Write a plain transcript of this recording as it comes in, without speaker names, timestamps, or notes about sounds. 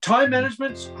Time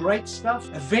management's great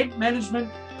stuff. Event management,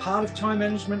 part of time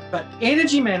management, but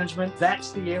energy management,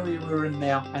 that's the area we're in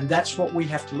now. And that's what we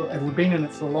have to look at. We've been in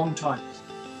it for a long time.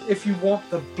 If you want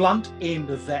the blunt end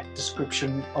of that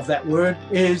description of that word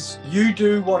is you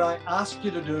do what I ask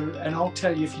you to do and I'll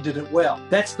tell you if you did it well.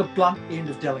 That's the blunt end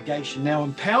of delegation. Now,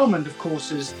 empowerment, of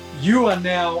course, is you are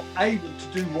now able to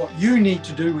do what you need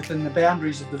to do within the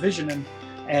boundaries of the vision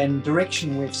and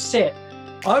direction we've set.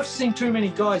 I've seen too many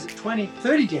guys at 20,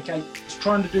 30 decades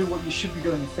trying to do what you should be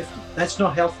doing at 50. That's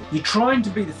not healthy. You're trying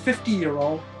to be the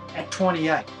 50-year-old at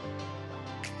 28.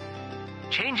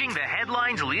 Changing the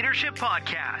Headlines Leadership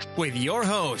Podcast with your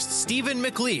host, Stephen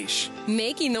McLeish.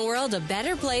 Making the world a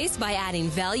better place by adding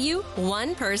value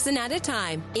one person at a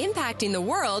time. Impacting the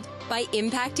world by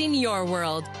impacting your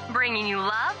world. Bringing you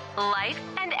love, life,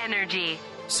 and energy.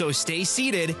 So stay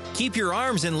seated, keep your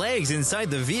arms and legs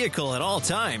inside the vehicle at all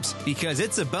times, because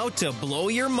it's about to blow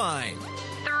your mind.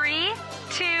 3,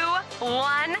 2,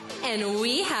 1, and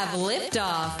we have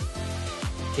liftoff.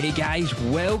 Hey guys,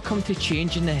 welcome to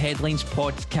Changing the Headlines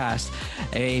podcast.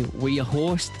 We're your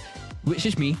host, which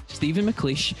is me, Stephen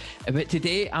McLeish. But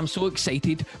today I'm so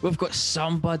excited. We've got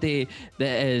somebody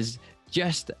that is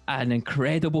just an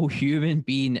incredible human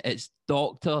being. It's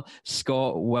Dr.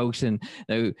 Scott Wilson.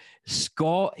 Now,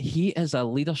 Scott, he is a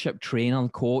leadership trainer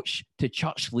and coach to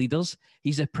church leaders.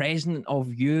 He's the president of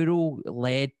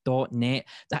Euroled.net.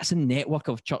 That's a network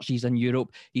of churches in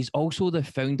Europe. He's also the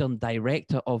founder and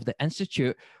director of the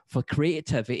Institute for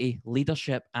Creativity,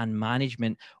 Leadership and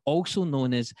Management, also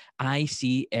known as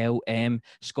ICLM.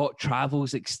 Scott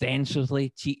travels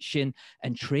extensively teaching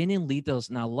and training leaders,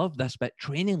 and I love this bit,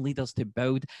 training leaders to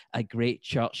build a great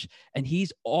church. And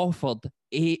he's authored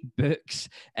 8 books,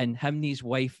 and him and his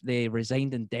wife, they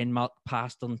resigned in Denmark,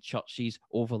 pastoring churches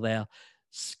over there.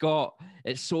 Scott,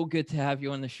 it's so good to have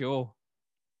you on the show.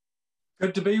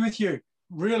 Good to be with you.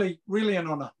 Really, really an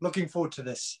honor. Looking forward to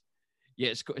this. Yeah,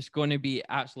 it's going to be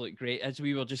absolutely great. As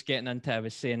we were just getting into, I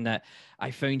was saying that I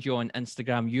found you on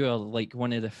Instagram. You are like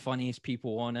one of the funniest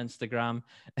people on Instagram.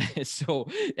 So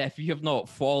if you're not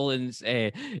following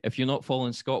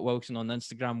Scott Wilson on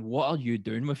Instagram, what are you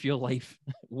doing with your life?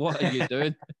 What are you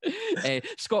doing?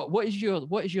 Scott, what is your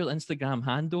Instagram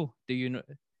handle? Do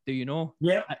you know?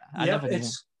 Yeah,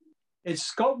 It's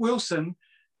Scott Wilson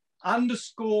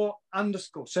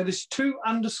 __. So there's 2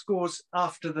 underscores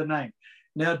after the name.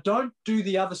 Now, don't do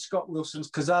the other Scott Wilsons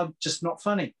because they're just not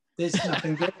funny. There's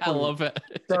nothing there. I love it.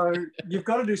 So you've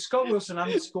got to do Scott Wilson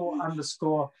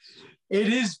 __. It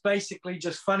is basically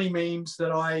just funny memes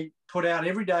that I put out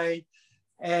every day.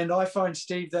 And I find,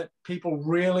 Steve, that people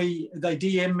they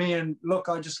DM me and look,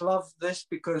 I just love this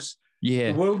because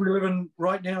the world we live in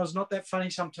right now is not that funny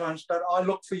sometimes, but I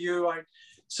look for you.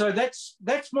 So that's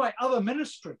my other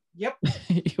ministry. Yep.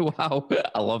 Wow.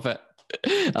 I love it.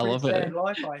 I love it. Sad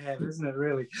life I have, isn't it?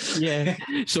 Really? Yeah.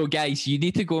 So, guys, you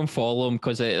need to go and follow him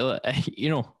because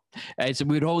as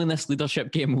we're all in this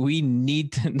leadership game, we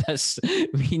need this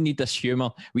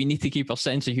humor. We need to keep our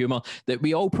sense of humor that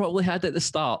we all probably had at the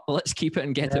start. Let's keep it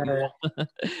and get it more.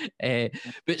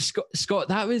 But Scott,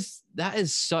 that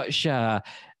is such a.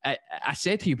 I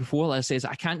said to you before, I says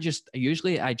I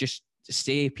just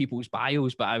say people's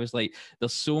bios, but I was like,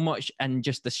 there's so much in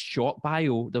just this short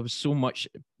bio. There was so much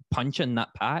punch in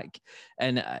that pack.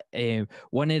 And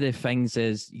one of the things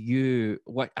is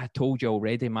what I told you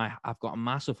already, I've got a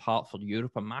massive heart for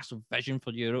Europe, a massive vision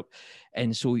for Europe.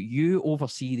 And so you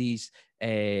oversee these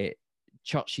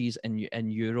churches in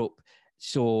Europe.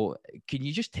 So can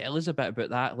you just tell us a bit about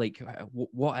that? Like,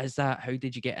 what is that? How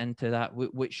did you get into that?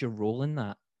 What's your role in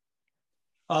that?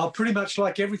 Pretty much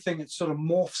like everything, it sort of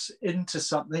morphs into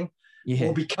something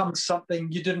or becomes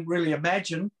something you didn't really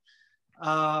imagine.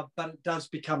 But it does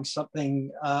become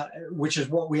something, which is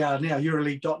what we are now,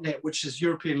 Euroled.net, which is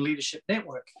European Leadership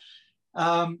Network.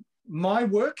 My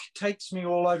work takes me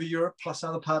all over Europe, plus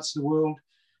other parts of the world,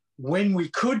 when we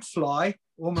could fly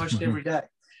almost every day.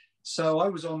 So I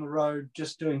was on the road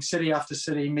just doing city after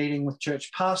city, meeting with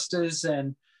church pastors.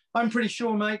 And I'm pretty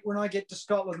sure, mate, when I get to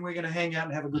Scotland, we're going to hang out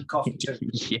and have a good coffee too.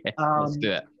 Let's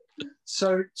do it.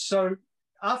 So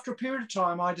after a period of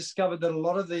time, I discovered that a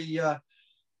lot of the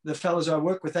fellows I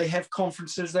work with, they have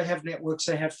conferences, they have networks,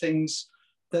 they have things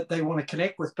that they want to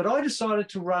connect with. But I decided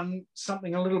to run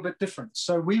something a little bit different.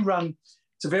 So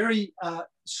it's a very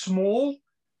small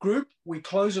group. We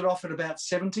close it off at about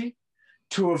 70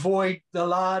 to avoid the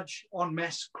large en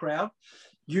masse crowd.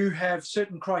 You have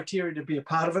certain criteria to be a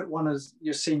part of it. One is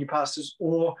your senior pastors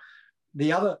or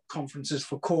the other conferences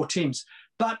for core teams.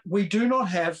 But we do not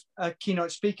have a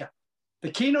keynote speaker.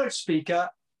 The keynote speaker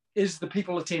is the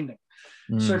people attending.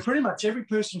 So pretty much every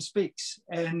person speaks,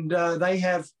 and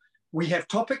we have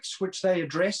topics which they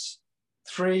address,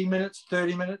 3 minutes,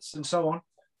 30 minutes, and so on,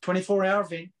 24-hour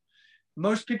event.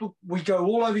 Most people, we go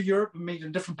all over Europe and meet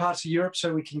in different parts of Europe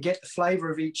so we can get the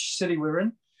flavor of each city we're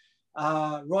in,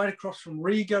 right across from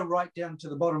Riga, right down to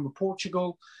the bottom of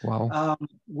Portugal. Wow.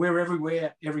 We're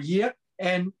everywhere every year,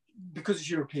 and because it's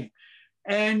European.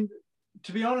 And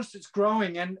to be honest, it's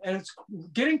growing, and it's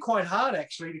getting quite hard,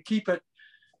 actually, to keep it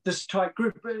this tight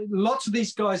group. Lots of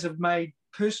these guys have made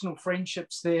personal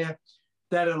friendships there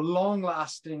that are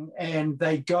long-lasting, and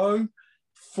they go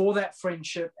for that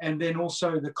friendship, and then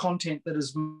also the content that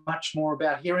is much more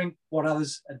about hearing what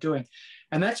others are doing.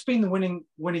 And that's been the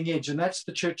winning edge, and that's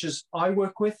the churches I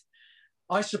work with.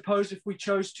 I suppose if we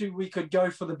chose to, we could go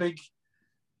for the big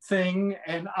thing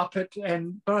and up it,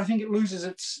 but I think it loses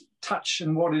its touch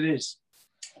and what it is.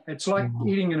 It's like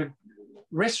eating in a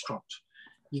restaurant.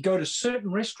 You go to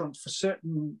certain restaurants for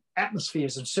certain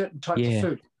atmospheres and certain types of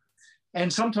food.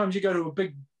 And sometimes you go to a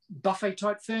big buffet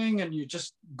type thing and you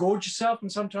just gorge yourself.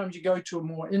 And sometimes you go to a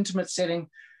more intimate setting,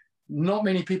 not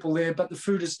many people there, but the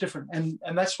food is different. And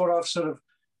that's what I've sort of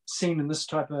seen in this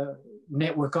type of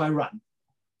network I run.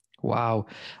 Wow.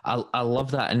 I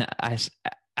love that. And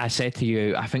I said to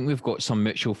you, I think we've got some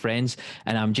mutual friends,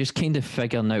 and I'm just kind of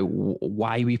figuring out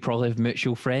why we probably have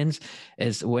mutual friends.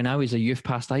 Is when I was a youth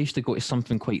pastor, I used to go to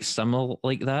something quite similar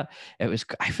like that. It was,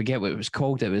 I forget what it was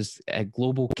called. It was a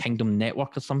Global Kingdom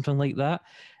Network or something like that.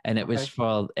 And it was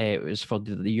for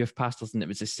the youth pastors, and it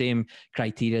was the same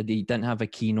criteria. They didn't have a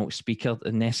keynote speaker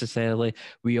necessarily.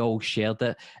 We all shared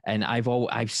it, and I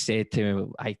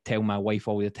tell my wife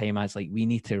all the time, I was like, we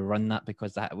need to run that,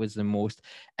 because that was the most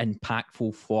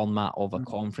impactful format of a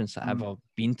conference I've ever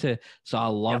been to. So I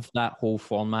love that whole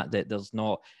format, that there's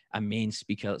not a main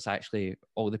speaker, it's actually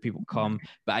all the people come.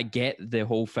 But I get the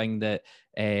whole thing that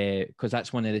because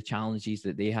that's one of the challenges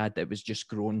that they had, that was just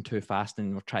growing too fast,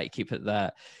 and we're trying to keep it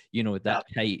that, you know, that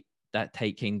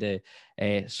tight kind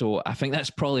of so I think that's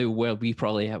probably where we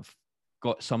probably have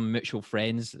got some mutual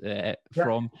friends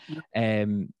from.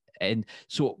 And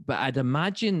so, but I'd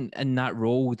imagine in that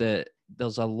role that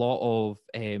there's a lot of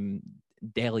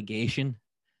delegation.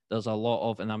 There's a lot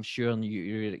of, and I'm sure in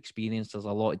your experience, there's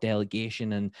a lot of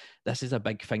delegation, and this is a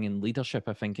big thing in leadership,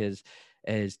 I think, is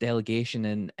delegation.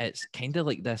 And it's kind of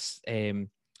like this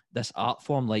this art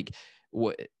form, like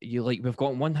what you like. We've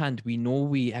got on one hand, we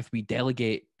know if we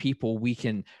delegate people, we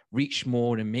can reach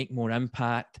more and make more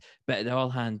impact. But on the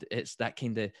other hand, it's that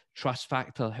kind of trust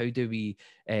factor. How do we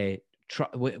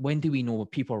when do we know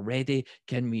people are ready?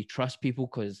 Can we trust people?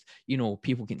 Because, you know,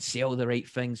 people can say all the right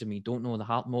things and we don't know the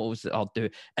heart motives that are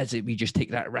is it we just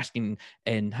take that risk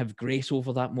and have grace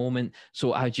over that moment?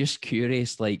 So I'm just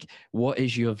curious, like, what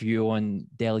is your view on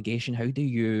delegation? How do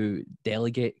you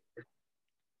delegate?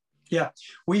 Yeah,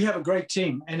 we have a great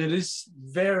team, and it is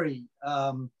very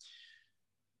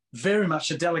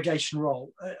much a delegation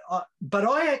role. But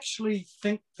I actually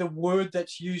think the word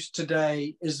that's used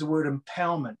today is the word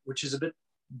empowerment, which is a bit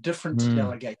different to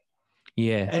delegate.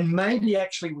 Yeah. And maybe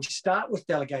actually we start with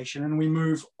delegation and we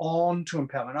move on to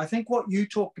empowerment. I think what you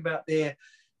talked about there,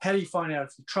 how do you find out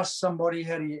if you trust somebody,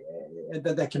 how do you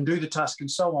that they can do the task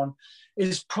and so on,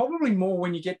 is probably more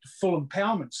when you get to full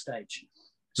empowerment stage.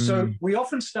 So we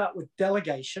often start with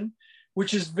delegation,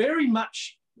 which is very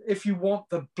much, if you want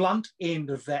the blunt end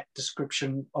of that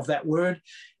description of that word,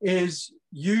 is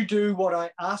you do what I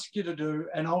ask you to do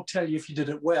and I'll tell you if you did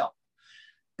it well.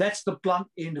 That's the blunt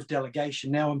end of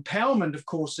delegation. Now, empowerment, of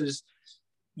course, is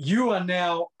you are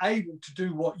now able to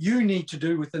do what you need to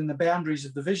do within the boundaries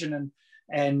of the vision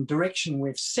and direction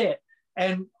we've set.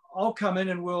 And I'll come in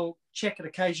and we'll check it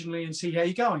occasionally and see how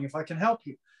you're going, if I can help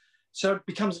you. So it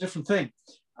becomes a different thing.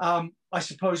 I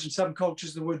suppose in some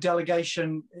cultures, the word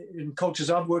delegation, in cultures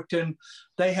I've worked in,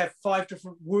 they have 5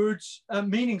 different words,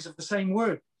 meanings of the same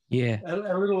word. Yeah.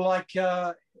 A little like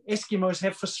Eskimos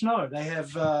have for snow. They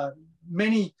have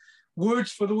many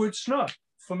words for the word snow.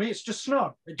 For me, it's just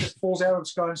snow. It just falls out of the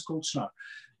sky and it's called snow.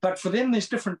 But for them, there's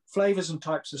different flavors and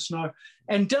types of snow.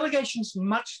 And delegation's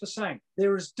much the same.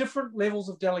 There is different levels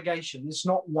of delegation. It's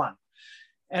not one.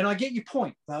 And I get your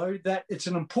point, though, that it's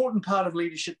an important part of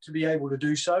leadership to be able to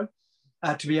do so,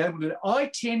 I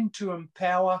tend to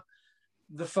empower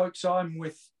the folks I'm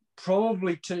with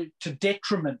probably to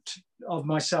detriment of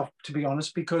myself, to be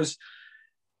honest, because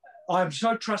I'm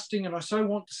so trusting and I so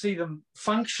want to see them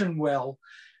function well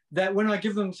that when I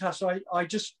give them the task, I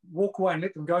just walk away and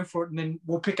let them go for it, and then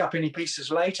we'll pick up any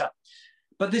pieces later.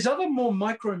 But there's other more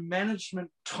micromanagement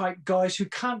type guys who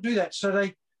can't do that. So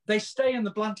they stay in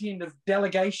the blunt end of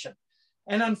delegation.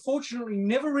 and unfortunately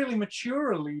never really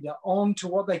mature a leader on to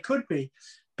what they could be,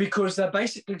 because they're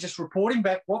basically just reporting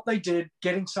back what they did,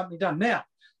 getting something done. Now,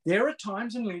 there are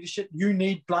times in leadership you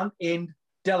need blunt end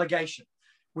delegation.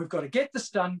 We've got to get this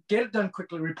done, get it done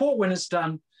quickly, report when it's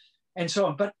done, and so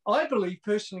on. But I believe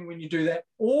personally, when you do that,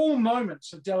 all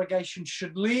moments of delegation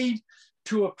should lead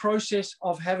to a process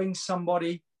of having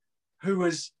somebody who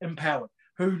is empowered,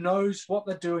 who knows what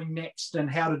they're doing next and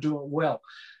how to do it well.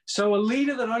 So a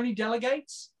leader that only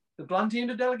delegates, the blunt end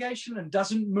of delegation, and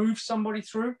doesn't move somebody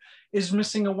through is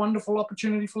missing a wonderful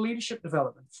opportunity for leadership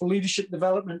development. For leadership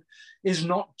development is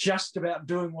not just about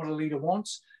doing what a leader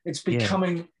wants, it's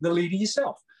becoming the leader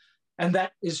yourself. And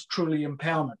that is truly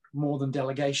empowerment more than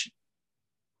delegation.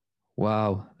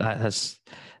 Wow, that's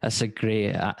a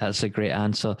great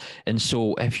answer. And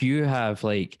so if you have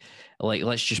like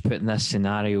let's just put in this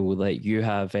scenario, like you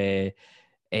have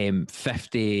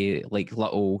 50 like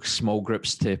little small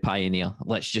groups to pioneer,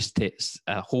 let's just take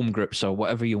home groups or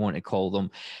whatever you want to call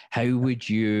them, how would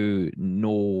you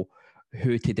know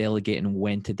who to delegate and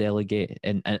when to delegate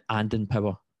and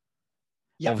empower?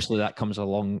 Yep. Obviously that comes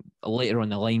along later on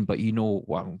the line, but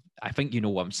I think you know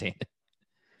what I'm saying.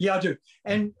 Yeah, I do.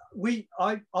 And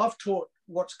I've taught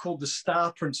what's called the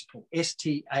STAR principle,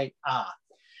 STAR.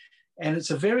 And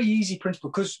it's a very easy principle,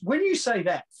 because when you say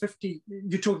that,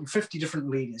 you're talking 50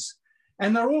 different leaders,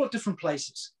 and they're all at different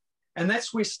places. And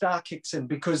that's where STAR kicks in,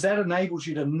 because that enables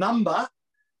you to number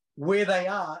where they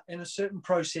are in a certain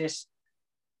process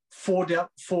for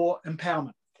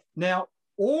empowerment. Now,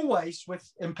 always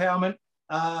with empowerment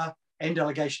and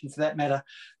delegation for that matter,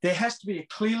 there has to be a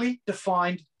clearly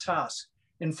defined task.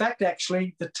 In fact,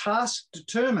 actually, the task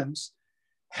determines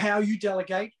how you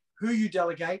delegate, who you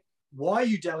delegate, why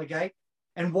you delegate,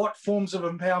 and what forms of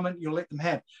empowerment you'll let them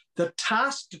have. The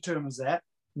task determines that,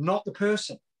 not the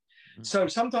person. Mm-hmm. So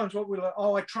sometimes what we're like,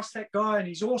 I trust that guy and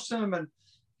he's awesome and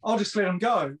I'll just let him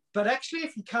go. But actually,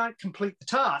 if you can't complete the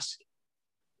task,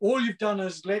 all you've done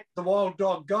is let the wild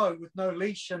dog go with no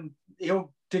leash and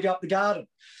he'll dig up the garden.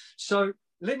 So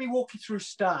let me walk you through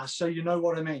STAR so you know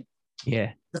what I mean.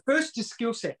 Yeah. The first is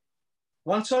skill set.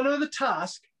 Once I know the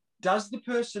task, does the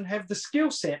person have the skill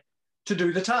set to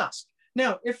do the task?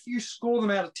 Now, if you score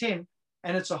them out of 10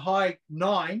 and it's a high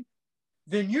 9,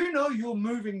 then you know you're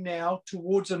moving now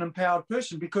towards an empowered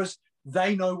person because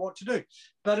they know what to do.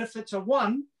 But if it's a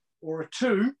 1 or a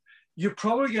 2, you're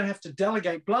probably going to have to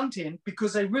delegate blunt end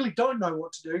because they really don't know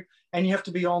what to do and you have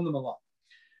to be on them a lot.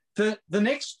 The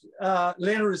next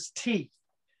letter is T.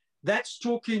 That's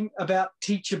talking about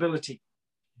teachability.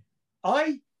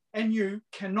 I and you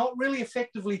cannot really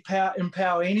effectively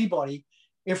empower anybody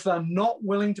if they're not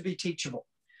willing to be teachable.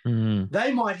 Mm-hmm.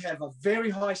 They might have a very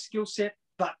high skill set,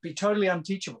 but be totally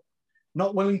unteachable,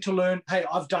 not willing to learn. Hey,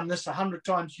 I've done this 100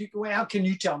 times. How can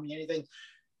you tell me anything?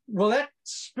 Well, that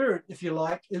spirit, if you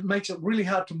like, it makes it really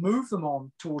hard to move them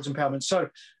on towards empowerment. So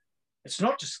it's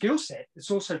not just skill set,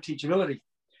 it's also teachability.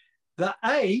 The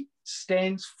A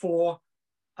stands for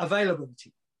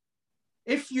availability.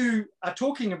 If you are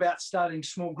talking about starting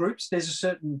small groups, there's a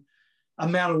certain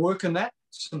amount of work in that,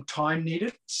 some time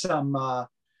needed, some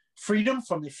freedom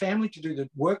from their family to do the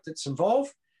work that's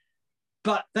involved,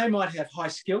 but they might have high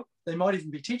skill, they might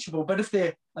even be teachable, but if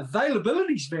their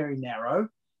availability is very narrow,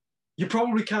 you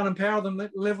probably can't empower them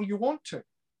at the level you want to.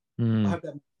 I hope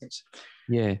that makes sense.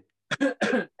 Yeah.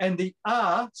 And the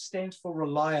R stands for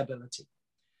reliability.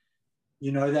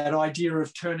 You know, that idea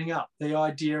of turning up, the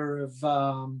idea of,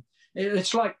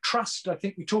 it's like trust. I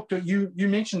think we talked to, you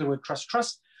mentioned the word trust.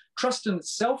 Trust in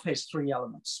itself has 3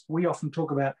 elements. We often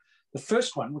talk about the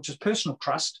first one, which is personal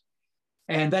trust.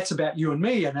 And that's about you and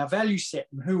me and our value set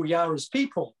and who we are as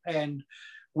people. And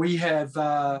we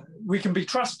can be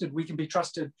trusted. We can be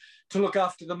trusted to look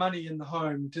after the money in the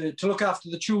home, to look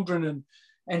after the children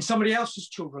and somebody else's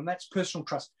children. That's personal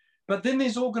trust. But then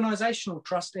there's organizational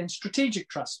trust and strategic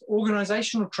trust.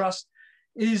 Organizational trust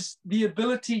is the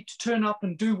ability to turn up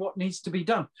and do what needs to be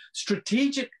done.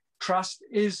 Strategic trust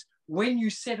is when you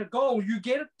set a goal, you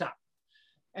get it done.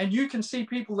 And you can see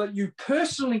people that you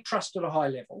personally trust at a high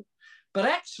level, but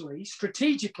actually,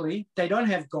 strategically, they don't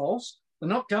have goals. They're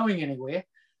not going anywhere.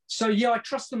 So, yeah, I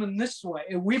trust them in this way.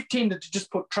 We've tended to just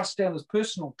put trust down as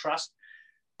personal trust,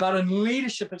 but in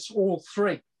leadership, it's all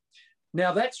 3.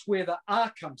 Now, that's where the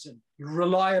R comes in,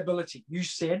 reliability. You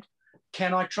said,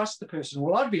 can I trust the person?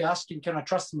 Well, I'd be asking, can I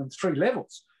trust them in 3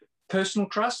 levels? Personal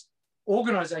trust,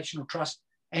 organizational trust,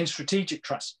 and strategic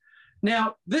trust.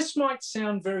 Now, this might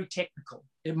sound very technical.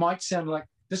 It might sound like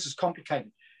this is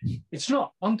complicated. It's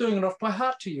not. I'm doing it off by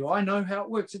heart to you. I know how it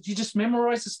works. You just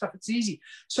memorize the stuff. It's easy.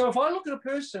 So if I look at a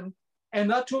person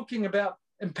and they're talking about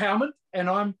empowerment and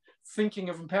I'm thinking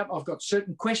of empowerment, I've got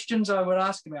certain questions I would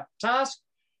ask about the task,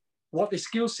 what their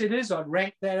skill set is. I'd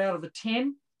rank that out of a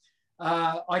 10.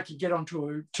 I could get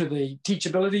onto to the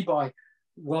teachability by,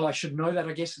 well, I should know that,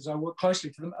 I guess, as I work closely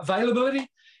to them. Availability,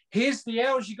 here's the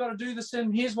hours you got to do this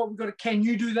in. Here's what we've got to, can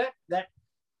you do that?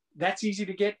 That's easy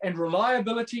to get. And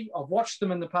reliability, I've watched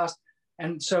them in the past.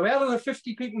 And so out of the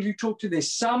 50 people you talk to,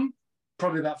 there's some,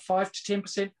 probably about 5 to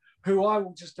 10%, who I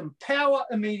will just empower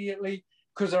immediately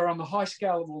because they're on the high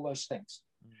scale of all those things.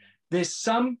 There's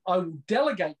some I will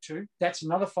delegate to. That's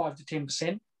another 5 to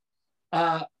 10%.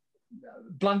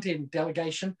 Blunt-end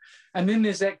delegation. And then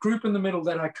there's that group in the middle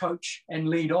that I coach and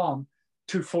lead on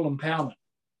to full empowerment.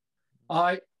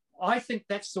 I think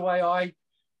that's the way I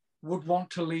would want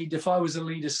to lead if I was a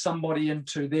leader, somebody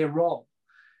into their role,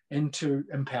 into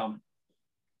empowerment.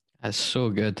 That's so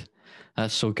good.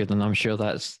 That's so good. And I'm sure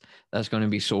that's going to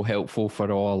be so helpful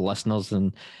for all our listeners.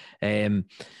 And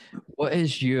what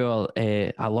is your,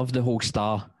 I love the whole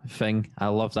star thing. I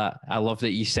love that. I love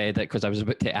that you said it because I was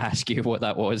about to ask you what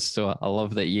that was. So I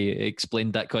love that you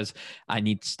explained that because I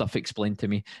need stuff explained to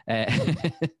me.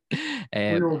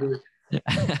 We all do.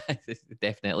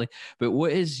 Definitely. But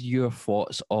what is your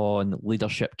thoughts on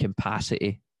leadership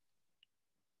capacity?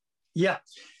 Yeah,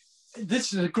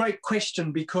 this is a great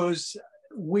question because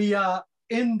we are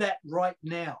in that right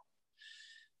now.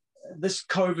 This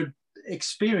COVID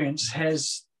experience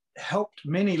has helped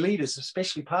many leaders,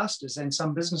 especially pastors and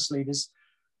some business leaders,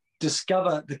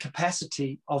 discover the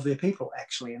capacity of their people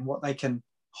actually and what they can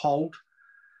hold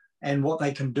and what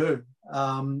they can do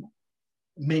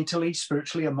mentally,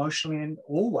 spiritually, emotionally, and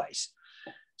always.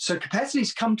 So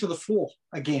capacities come to the fore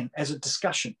again as a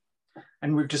discussion.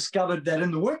 And we've discovered that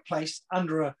in the workplace,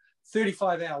 under a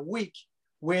 35-hour week,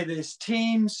 where there's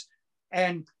teams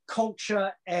and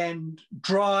culture and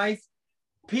drive,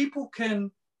 people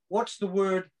can,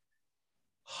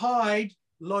 hide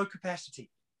low capacity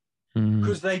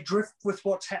because they drift with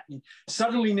what's happening.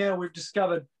 Suddenly now we've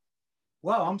discovered,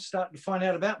 wow, I'm starting to find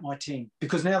out about my team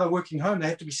because now they're working home. They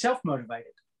have to be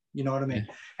self-motivated. You know what I mean?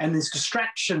 Yeah. And there's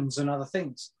distractions and other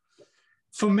things.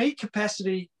 For me,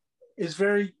 capacity is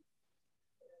very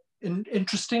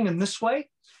interesting in this way.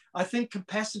 I think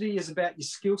capacity is about your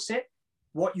skill set,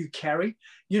 what you carry.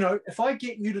 You know, if I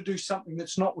get you to do something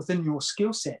that's not within your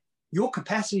skill set, your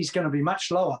capacity is going to be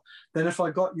much lower than if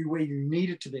I got you where you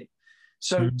needed to be.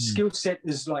 So skill set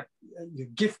is like your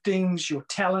giftings, your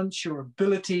talents, your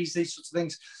abilities, these sorts of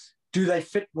things. Do they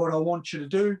fit what I want you to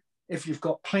do? If you've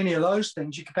got plenty of those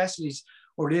things, your capacity is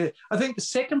already there. I think the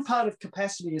second part of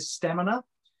capacity is stamina.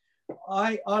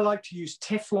 I like to use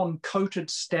Teflon-coated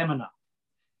stamina.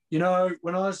 You know,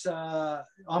 when I was,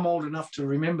 I'm old enough to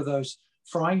remember those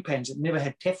frying pans that never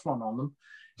had Teflon on them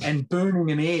and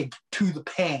burning an egg to the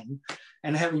pan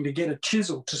and having to get a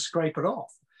chisel to scrape it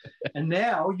off. And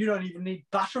now you don't even need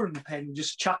butter in the pan. You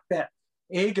just chuck that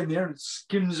egg in there and it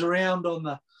skims around on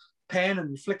the pan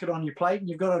and you flick it on your plate and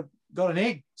you've got an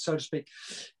egg, so to speak.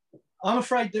 I'm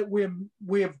afraid that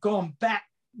we have gone back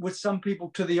with some people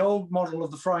to the old model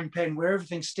of the frying pan where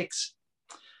everything sticks.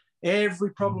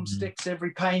 Every problem sticks,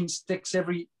 every pain sticks,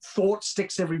 every thought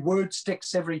sticks, every word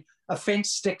sticks, every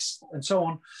offense sticks, and so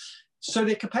on. So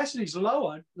their capacity is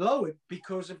lowered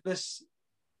because of this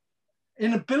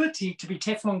inability to be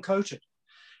Teflon coated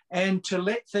and to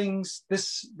let things,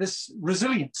 this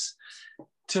resilience,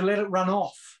 to let it run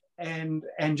off and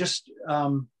just,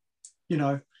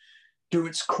 do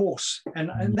its course.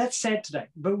 And that's sad today,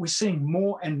 but we're seeing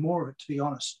more and more of it, to be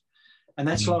honest. And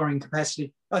that's lowering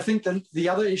capacity. I think the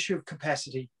other issue of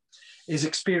capacity is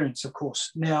experience, of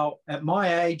course. Now, at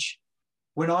my age,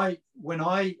 when I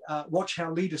watch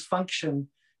how leaders function,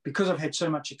 because I've had so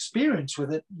much experience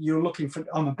with it,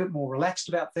 I'm a bit more relaxed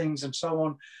about things and so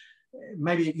on.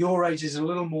 Maybe at your age, there's a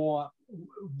little more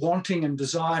wanting and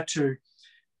desire to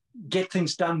get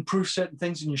things done, prove certain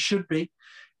things, and you should be.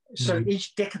 So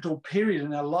each decadal period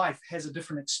in our life has a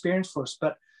different experience for us.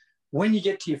 But when you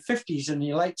get to your 50s and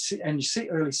your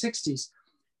early 60s,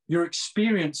 your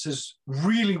experience is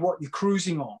really what you're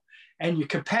cruising on. And your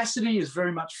capacity is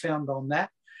very much found on that.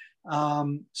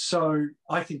 So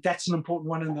I think that's an important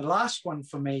one. And the last one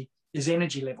for me is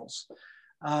energy levels.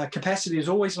 Capacity is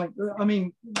always linked. I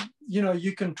mean,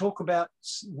 you can talk about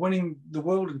winning the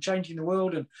world and changing the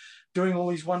world and doing all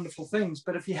these wonderful things.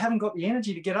 But if you haven't got the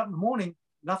energy to get up in the morning,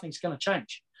 nothing's going to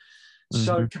change.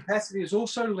 So capacity is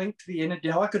also linked to the energy.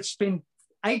 Now, I could spend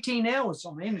 18 hours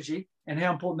on energy and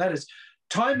how important that is.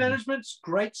 Time management's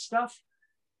great stuff.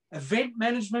 Event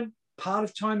management, part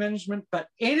of time management, but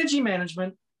energy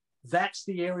management, that's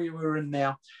the area we're in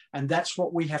now. And that's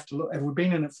what we have to look at. We've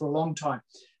been in it for a long time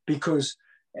because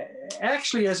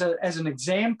Actually, as an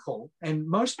example, and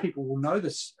most people will know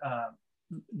this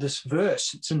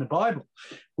verse, it's in the Bible,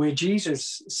 where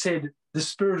Jesus said, the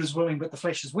spirit is willing, but the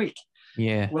flesh is weak.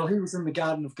 Yeah. Well, he was in the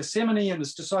Garden of Gethsemane and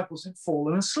his disciples had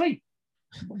fallen asleep,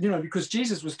 because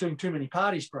Jesus was doing too many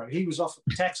parties, bro. He was off at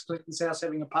the tax collector's house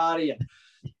having a party, and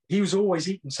he was always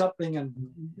eating something and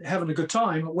having a good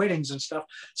time at weddings and stuff.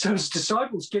 So his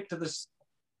disciples get to this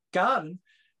garden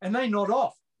and they nod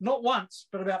off, not once,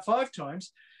 but about 5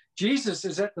 times. Jesus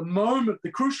is at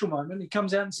the crucial moment, he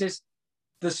comes out and says,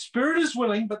 the spirit is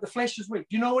willing, but the flesh is weak.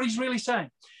 You know what he's really saying?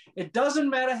 It doesn't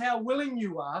matter how willing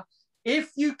you are.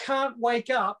 If you can't wake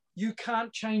up, you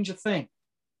can't change a thing.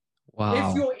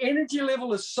 Wow. If your energy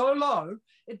level is so low,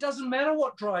 it doesn't matter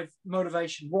what drive,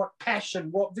 motivation, what passion,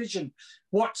 what vision,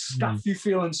 what stuff you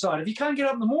feel inside. If you can't get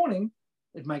up in the morning,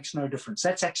 it makes no difference.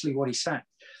 That's actually what he's saying.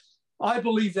 I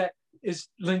believe that is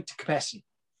linked to capacity.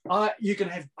 You can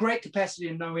have great capacity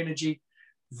and no energy.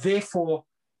 Therefore,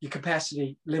 your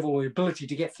capacity level or ability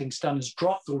to get things done is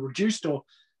dropped or reduced or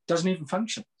doesn't even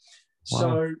function. Wow.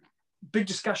 So big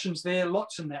discussions there,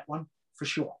 lots in that one for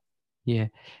sure. Yeah.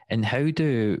 And how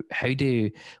do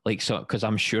like, so, because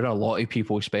I'm sure a lot of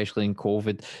people, especially in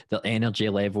COVID, their energy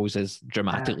levels is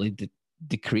dramatically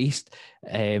decreased.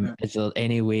 Is there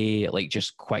any way, like,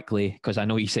 just quickly, because I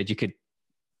know you said you could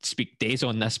speak days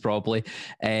on this probably,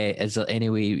 is there any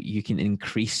way you can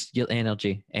increase your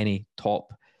energy? Any top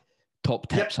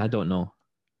tips? Yep. I don't know.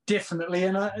 Definitely.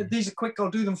 And these are quick, I'll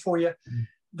do them for you.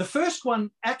 The first one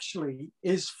actually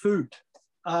is food.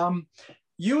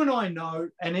 You and I know,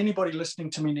 and anybody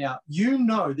listening to me now,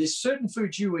 there's certain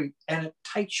foods you eat and it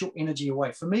takes your energy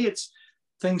away. For me, it's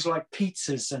things like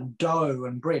pizzas and dough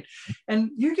and bread.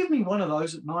 And you give me one of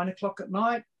those at 9 o'clock at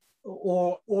night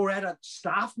or at a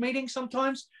staff meeting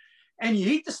sometimes, and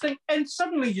you eat this thing and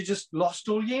suddenly you just lost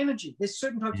all your energy. There's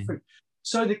certain types of food.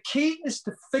 So the key is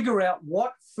to figure out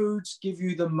what foods give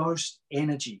you the most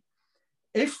energy.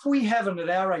 If we haven't at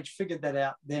our age figured that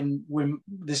out, then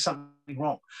there's something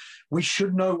wrong. We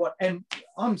should know what, and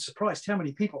I'm surprised how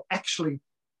many people actually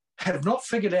have not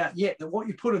figured out yet that what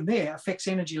you put in there affects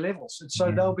energy levels. And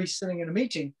so they'll be sitting in a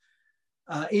meeting,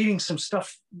 eating some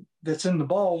stuff that's in the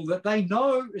bowl that they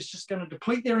know is just going to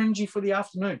deplete their energy for the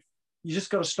afternoon. You just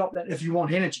got to stop that if you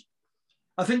want energy.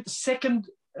 I think the second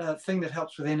thing that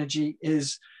helps with energy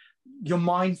is your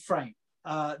mind frame,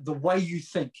 the way you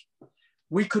think.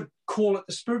 We could call it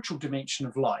the spiritual dimension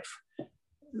of life.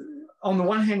 On the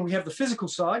one hand, we have the physical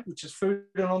side, which is food,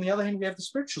 and on the other hand, we have the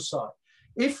spiritual side.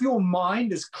 If your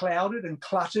mind is clouded and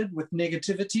cluttered with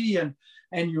negativity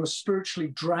and you're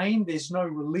spiritually drained, there's no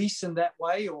release in that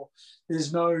way, or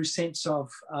there's no sense of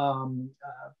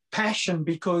passion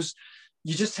because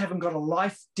you just haven't got a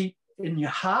life deep in your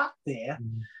heart there,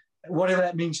 whatever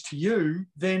that means to you,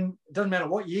 then it doesn't matter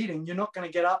what you're eating, you're not going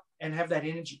to get up and have that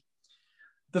energy.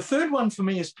 The third one for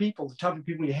me is people, the type of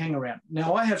people you hang around.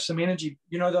 Now, I have some energy,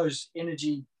 those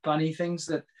energy bunny things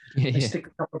that they stick a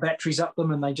couple of batteries up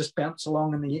them and they just bounce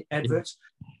along in the adverts.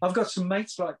 I've got some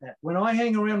mates like that. When I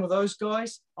hang around with those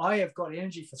guys, I have got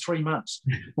energy for 3 months.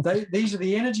 These are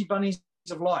the energy bunnies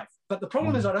of life. But the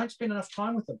problem is I don't spend enough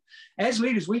time with them. As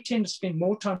leaders, we tend to spend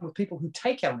more time with people who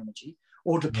take our energy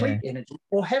or deplete energy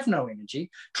or have no energy,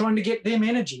 trying to get them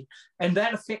energy, and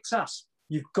that affects us.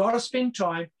 You've got to spend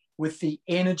time with the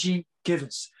energy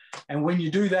givers. And when you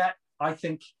do that, I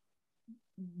think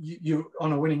you're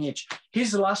on a winning edge.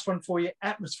 Here's the last one for you,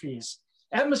 atmospheres.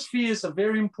 Atmospheres are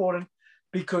very important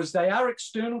because they are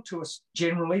external to us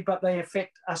generally, but they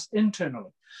affect us internally.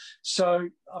 So,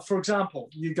 for example,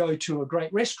 you go to a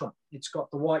great restaurant. It's got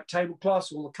the white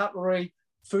tablecloths, all the cutlery,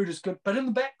 food is good, but in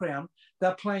the background,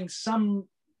 they're playing some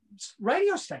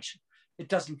radio station. It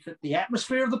doesn't fit the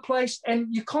atmosphere of the place, and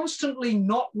you're constantly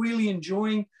not really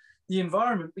enjoying the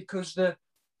environment because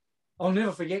I'll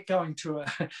never forget going to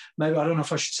maybe I don't know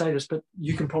if I should say this, but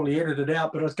you can probably edit it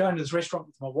out, but I was going to this restaurant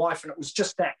with my wife and it was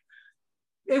just that.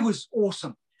 It was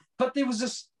awesome. But there was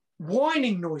this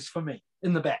whining noise for me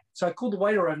in the back. So I called the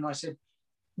waiter over and I said,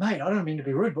 mate, I don't mean to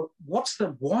be rude, but what's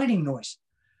the whining noise?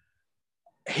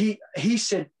 He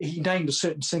said, he named a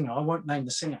certain singer. I won't name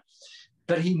the singer,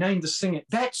 but he named the singer.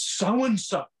 That's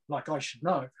so-and-so, like I should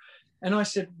know. And I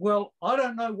said, well, I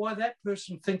don't know why that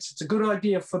person thinks it's a good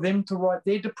idea for them to write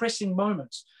their depressing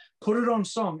moments, put it on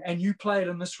song, and you play it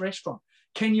in this restaurant.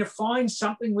 Can you find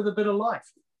something with a bit of life?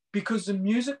 Because the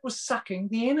music was sucking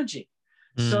the energy.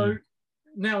 So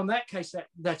now in that case,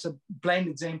 that's a bland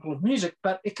example of music,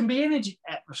 but it can be energy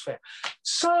atmosphere.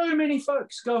 So many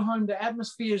folks go home to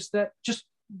atmospheres that just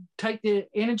take their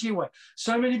energy away.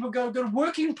 So many people go to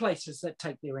working places that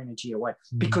take their energy away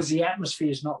because the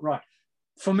atmosphere is not right.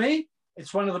 For me,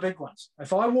 It's one of the big ones.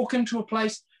 If I walk into a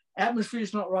place, atmosphere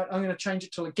is not right, I'm going to change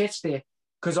it till it gets there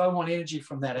because I want energy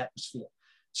from that atmosphere.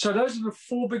 So those are the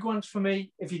 4 big ones for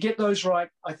me. If you get those right,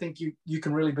 I think you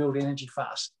can really build energy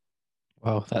fast.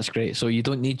 Wow, that's great. So you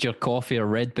don't need your coffee or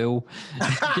Red Bull.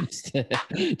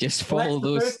 just follow that's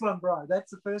those. The first one, bro. That's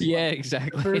the first one. Yeah,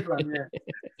 exactly. The third one, yeah.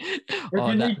 If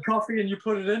you need coffee and you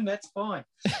put it in, that's fine.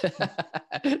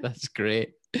 That's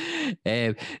great.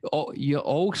 You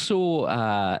also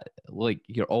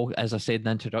as I said in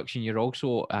the introduction, you're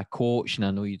also a coach, and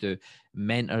I know you do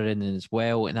mentoring as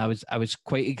well. And I was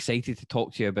quite excited to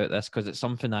talk to you about this because it's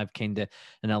something I've kind of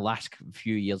in the last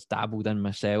few years dabbled in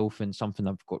myself, and something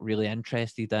I've got really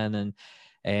interested in. And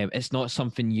it's not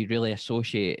something you really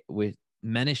associate with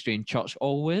ministry and church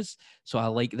always, so I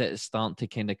like that it's starting to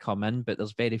kind of come in, but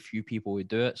there's very few people who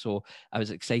do it. So I was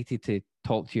excited to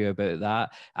talk to you about that.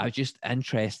 I was just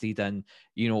interested in,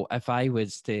 if I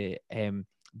was to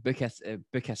book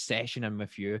a session in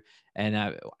with you, and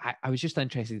I was just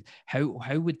interested, how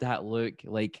would that look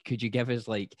like? Could you give us,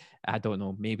 like, I don't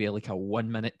know, maybe like a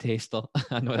 1 minute taster?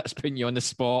 I know that's putting you on the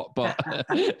spot, but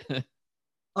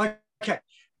okay.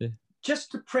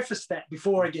 Just to preface that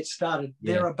before I get started,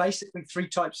 there are basically 3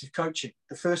 types of coaching.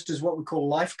 The first is what we call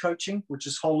life coaching, which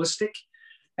is holistic,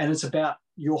 and it's about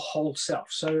your whole self.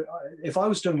 So if I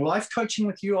was doing life coaching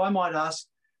with you, I might ask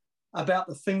about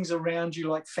the things around you,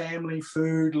 like family,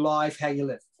 food, life, how you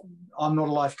live. I'm not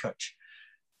a life coach.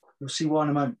 You'll see why in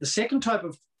a moment. The second type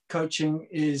of coaching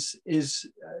is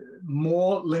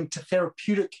more linked to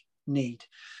therapeutic need.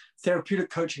 Therapeutic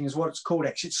coaching is what it's called,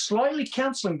 actually. It's slightly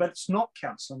counseling, but it's not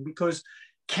counseling, because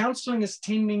counseling is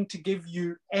tending to give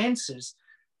you answers.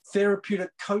 Therapeutic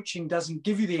coaching doesn't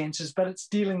give you the answers, but it's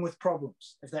dealing with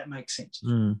problems, if that makes sense.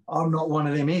 I'm not one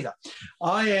of them either.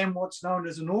 I am what's known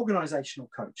as an organizational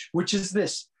coach, which is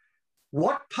this: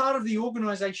 what part of the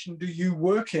organization do you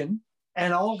work in?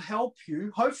 And I'll help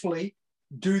you, hopefully,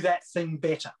 do that thing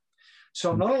better.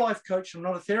 So I'm not a life coach. I'm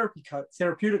not a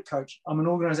therapeutic coach. I'm an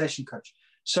organization coach.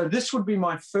 So this would be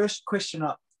my first question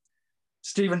up,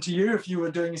 Stephen, to you, if you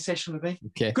were doing a session with me.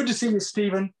 Okay. Good to see you,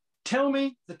 Stephen. Tell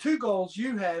me the 2 goals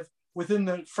you have within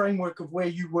the framework of where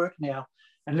you work now,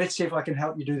 and let's see if I can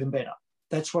help you do them better.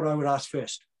 That's what I would ask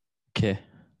first. Okay.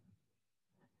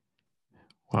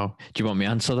 Wow. Do you want me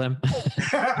to answer them?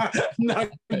 No,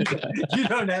 you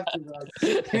don't have to, guys.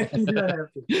 You don't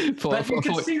have to. But you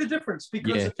can see the difference,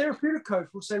 because a therapeutic coach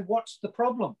will say, what's the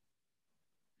problem?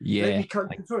 Yeah. Let me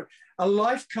coach you through it. A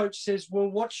life coach says, well,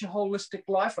 what's your holistic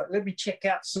life like? Let me check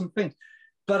out some things.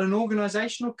 But an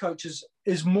organizational coach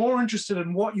is more interested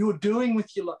in what you're doing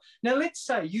with your life. Now, let's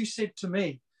say you said to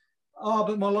me, oh,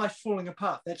 but my life's falling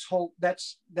apart. That's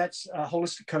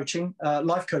holistic coaching,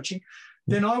 life coaching.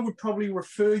 Then I would probably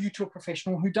refer you to a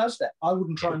professional who does that. I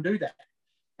wouldn't try and do that,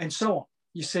 and so on,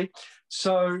 you see.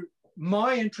 So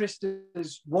my interest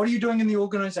is, what are you doing in the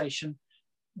organization?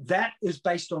 That is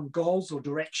based on goals or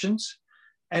directions,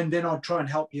 and then I'll try and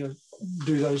help you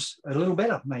do those a little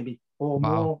better, maybe, or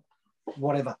more,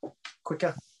 whatever,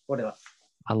 quicker, whatever.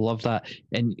 I love that.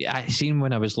 And I seen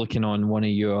when I was looking on one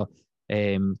of your,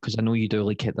 because I know you do,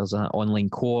 like, there's an online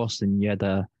course, and you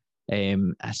had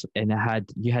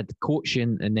you had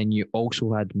coaching, and then you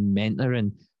also had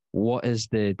mentoring. What is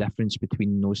the difference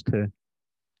between those 2?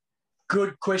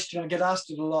 Good question. I get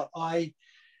asked it a lot. I'm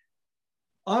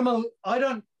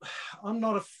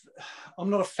not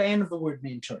a fan of the word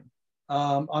mentoring.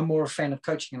 I'm more a fan of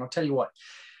coaching, and I'll tell you what.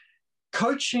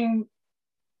 Coaching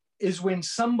is when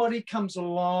somebody comes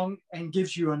along and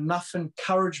gives you enough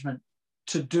encouragement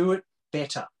to do it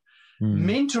better.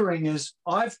 Mentoring is,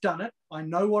 I've done it, I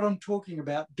know what I'm talking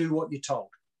about, do what you're told.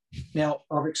 Now,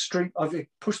 I've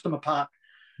pushed them apart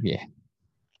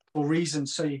for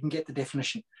reasons so you can get the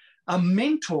definition. A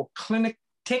mentor,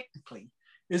 technically,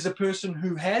 is a person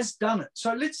who has done it.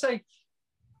 So let's say,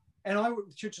 and I work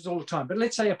with churches all the time, but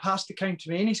let's say a pastor came to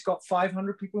me and he's got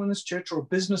 500 people in his church, or a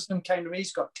businessman came to me,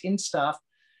 he's got 10 staff,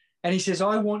 and he says,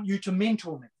 I want you to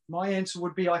mentor me. My answer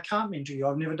would be, I can't mentor you.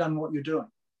 I've never done what you're doing,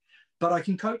 but I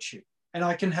can coach you, and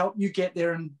I can help you get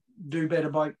there and do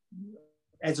better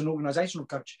as an organizational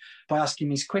coach, by asking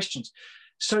these questions.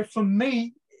 So for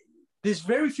me, there's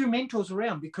very few mentors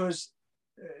around, because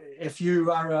if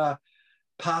you are a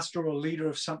pastor or leader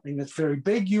of something that's very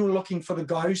big, you're looking for the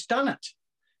guy who's done it.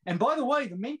 And by the way,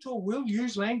 the mentor will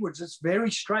use language that's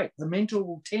very straight. The mentor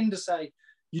will tend to say,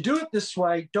 you do it this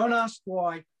way, don't ask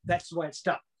why, that's the way it's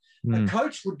done. A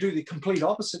coach would do the complete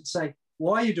opposite and say,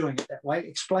 why are you doing it that way?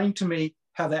 Explain to me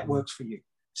how that works for you.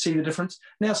 See the difference?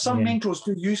 Now, some mentors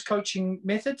do use coaching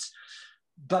methods,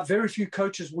 But very few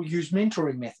coaches will use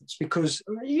mentoring methods, because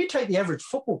you take the average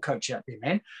football coach out there,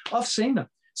 man. I've seen them.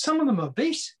 Some of them are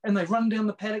beasts, and they run down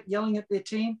the paddock yelling at their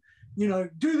team, do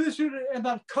this, and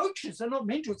they're coaches. They're not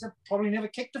mentors. They've probably never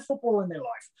kicked a football in their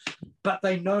life, but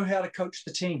they know how to coach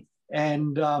the team.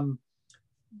 And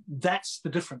that's the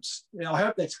difference. I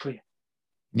hope that's clear.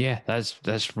 Yeah,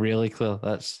 that's really clear.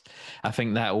 I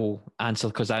think that will answer,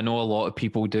 because I know a lot of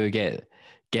people do get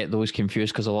those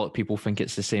confused, because a lot of people think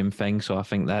it's the same thing. So I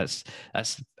think that's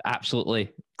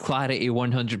absolutely clarity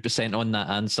 100% on that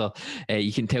answer.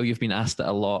 You can tell you've been asked it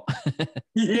a lot.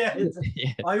 Yeah.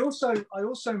 I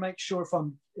also make sure, if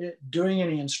I'm doing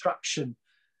any instructional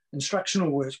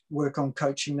work on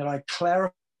coaching, that I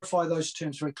clarify those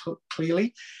terms very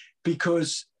clearly,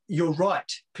 because you're right.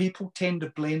 People tend to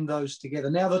blend those together.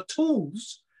 Now, the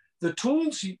tools,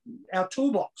 our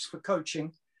toolbox for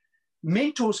coaching,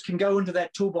 mentors can go into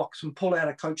that toolbox and pull out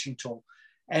a coaching tool,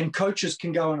 and coaches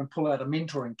can go in and pull out a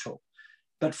mentoring tool.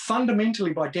 But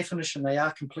fundamentally, by definition, they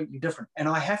are completely different. And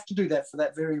I have to do that for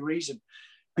that very reason,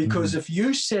 because if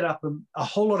you set up a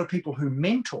whole lot of people who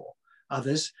mentor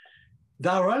others,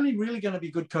 they're only really going to be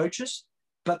good coaches,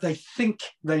 but they think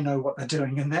they know what they're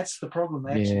doing. And that's the problem.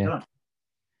 They actually don't.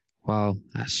 Wow,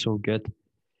 that's so good.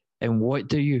 And what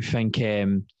do you think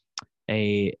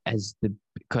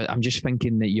because I'm just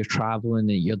thinking that you're traveling,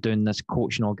 that you're doing this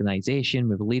coaching organization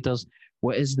with leaders,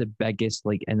 what is the biggest,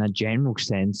 like in a general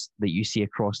sense, that you see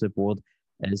across the board,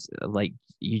 is like,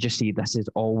 you just see this is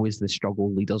always the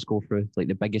struggle leaders go through, like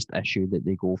the biggest issue that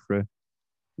they go through?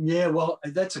 Yeah, well,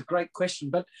 that's a great question.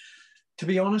 But to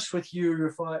be honest with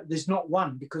you, there's not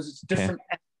one, because it's different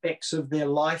aspects of their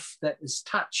life that is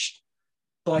touched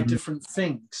by different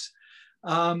things.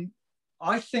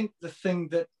 I think the thing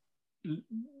that,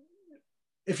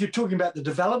 if you're talking about the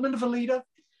development of a leader,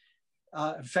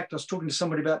 in fact, I was talking to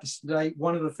somebody about this today.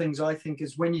 One of the things I think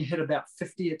is, when you hit about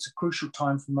 50, it's a crucial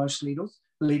time for most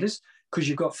leaders, because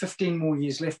you've got 15 more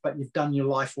years left, but you've done your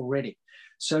life already.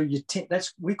 So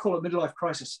we call it midlife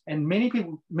crisis. And many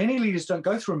leaders don't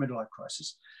go through a midlife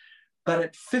crisis, but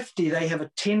at 50, they have a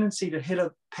tendency to hit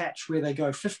a patch where they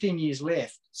go 15 years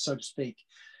left, so to speak,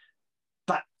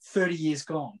 but 30 years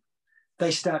gone.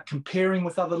 They start comparing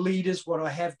with other leaders, what I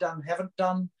have done, haven't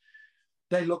done.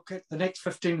 They look at the next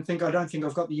 15 and think, I don't think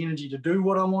I've got the energy to do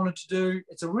what I wanted to do.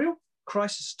 It's a real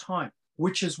crisis time,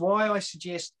 which is why I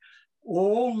suggest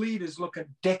all leaders look at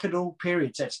decadal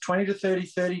periods. That's 20 to 30,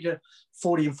 30 to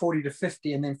 40, and 40 to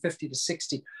 50, and then 50 to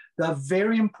 60. They're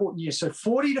very important years. So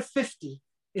 40 to 50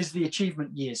 is the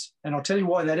achievement years. And I'll tell you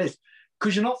why that is.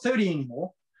 Because you're not 30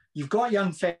 anymore. You've got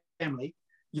young family.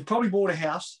 You've probably bought a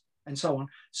house, and so on.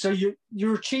 So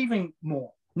you're achieving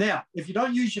more. Now, if you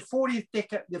don't use your 40th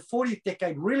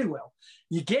decade really well,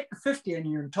 you get to 50 and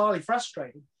you're entirely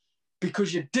frustrated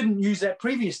because you didn't use that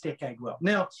previous decade well.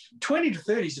 Now, 20 to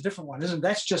 30 is a different one, isn't it?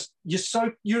 That's just,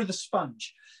 you're the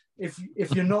sponge. If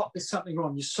you're not, there's something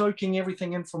wrong. You're soaking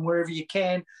everything in from wherever you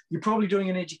can. You're probably doing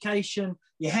an education.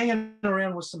 You're hanging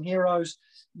around with some heroes.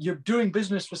 You're doing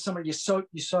business with somebody. You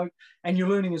soak, and you're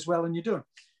learning as well, and you're doing.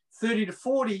 30 to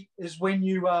 40 is when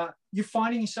you're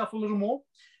finding yourself a little more,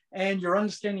 and you're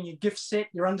understanding your gift set.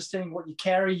 You're understanding what you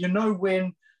carry. You know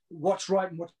what's right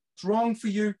and what's wrong for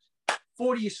you.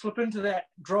 40, you slip into that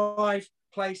drive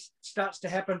place, starts to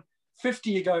happen. 50,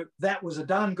 you go, that was a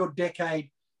darn good decade.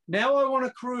 Now I want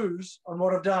to cruise on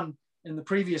what I've done in the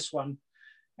previous one,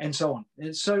 and so on.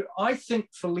 And so I think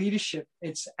for leadership,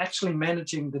 it's actually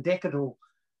managing the decadal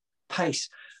pace.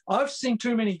 I've seen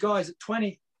too many guys at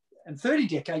 20 and 30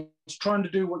 decades trying to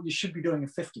do what you should be doing at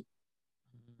 50.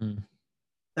 Mm-hmm.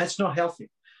 That's not healthy.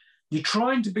 You're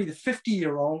trying to be the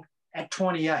 50-year-old at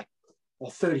 28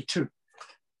 or 32.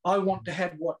 I want to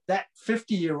have what that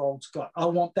 50-year-old's got. I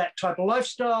want that type of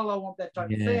lifestyle. I want that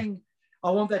type of thing. I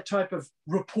want that type of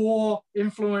rapport,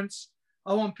 influence.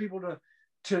 I want people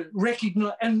to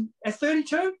recognize. And at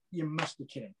 32, you must be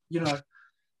kidding,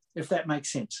 if that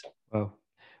makes sense.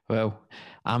 Well,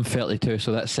 I'm 32,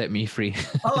 so that set me free.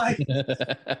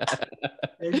 There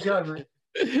you go, mate.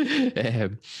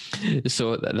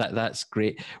 So that's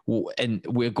great. And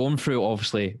we're going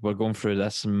through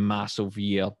this massive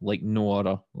year like no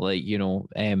other,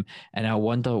 and I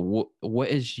wonder what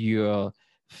is your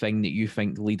thing that you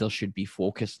think leaders should be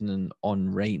focusing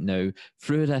on right now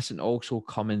through this, and also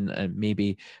coming, and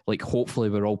maybe hopefully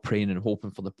we're all praying and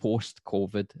hoping for the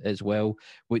post-COVID as well.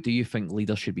 What do you think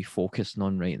leaders should be focusing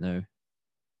on right now?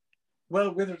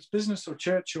 Well, whether it's business or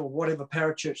church or whatever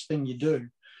parachurch thing you do,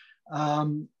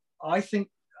 I think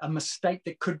a mistake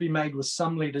that could be made with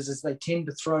some leaders is they tend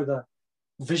to throw the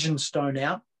vision stone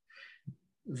out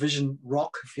vision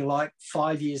rock, if you like,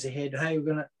 5 years ahead. Hey, we're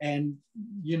going to, and,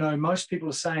 most people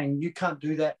are saying you can't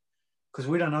do that because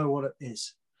we don't know what it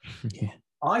is. Yeah.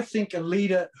 I think a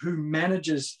leader who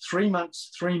manages 3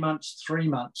 months, 3 months, 3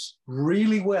 months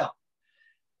really well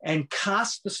and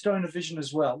cast the stone of vision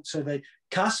as well. So they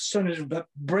cast the stone of vision, but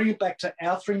bring it back to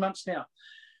our 3 months now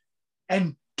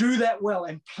and do that well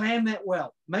and plan that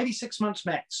well, maybe 6 months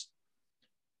max,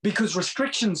 because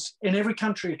restrictions in every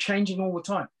country are changing all the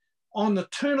time. On the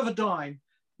turn of a dime,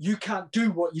 you can't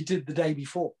do what you did the day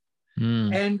before.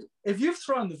 And if you've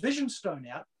thrown the vision stone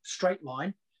out, straight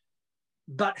line,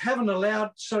 but haven't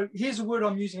allowed, so here's a word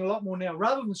I'm using a lot more now.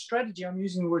 Rather than strategy, I'm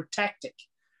using the word tactic.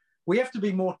 We have to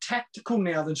be more tactical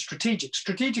now than strategic.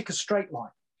 Strategic is straight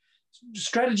line.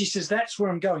 Strategy says that's where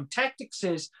I'm going. Tactic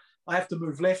says I have to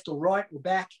move left or right or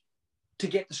back to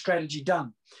get the strategy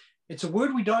done. It's a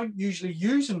word we don't usually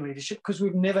use in leadership because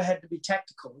we've never had to be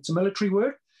tactical. It's a military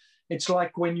word. It's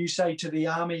like when you say to the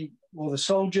army or the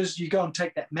soldiers, you go and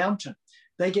take that mountain.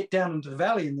 They get down into the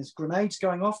valley and there's grenades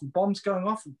going off and bombs going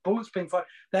off and bullets being fired.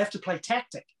 They have to play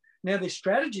tactic. Now their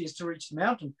strategy is to reach the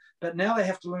mountain, but now they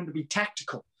have to learn to be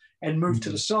tactical and move to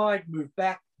the side, move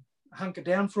back, hunker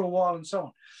down for a while and so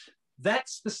on.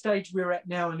 That's the stage we're at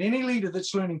now. And any leader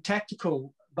that's learning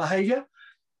tactical behavior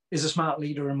is a smart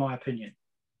leader, in my opinion.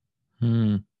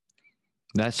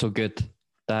 That's so good.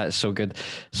 That's so good.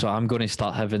 So I'm going to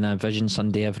start having a Vision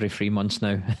Sunday every 3 months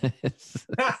now.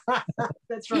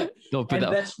 That's right.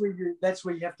 That's where you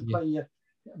have to play a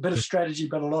bit of strategy,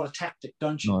 but a lot of tactic,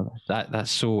 don't you? No,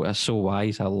 that's so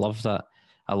wise. I love that.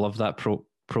 I love that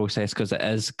process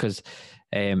because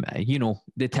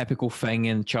the typical thing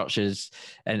in churches,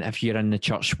 and if you're in the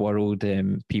church world,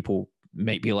 people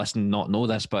might be listening not know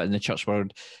this, but in the church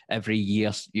world, every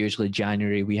year, usually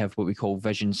January, we have what we call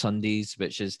Vision Sundays,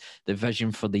 which is the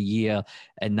vision for the year,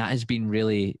 and that has been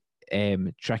really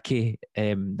tricky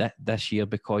this year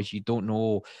because you don't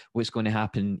know what's going to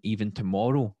happen even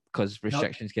tomorrow because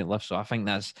restrictions get lifted. So I think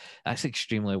that's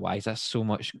extremely wise. That's so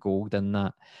much gold in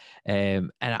that.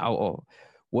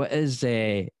 What is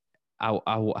I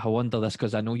wonder this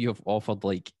because I know you've offered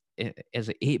is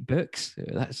it 8 books?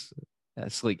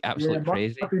 That's like absolutely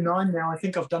crazy. Might be 9 now. I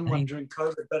think I've done one during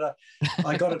COVID, but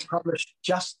I got it published.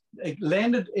 It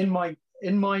landed in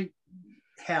my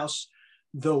house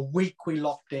the week we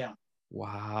locked down.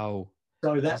 Wow.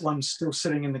 So that one's still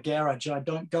sitting in the garage. I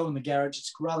don't go in the garage.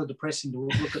 It's rather depressing to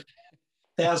look at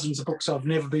thousands of books I've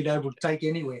never been able to take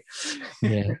anywhere.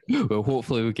 Yeah, well,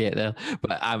 hopefully we'll get there.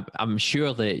 But I'm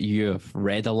sure that you've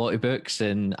read a lot of books,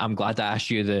 and I'm glad I asked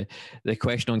you the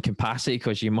question on capacity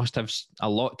because you must have a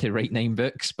lot to write 9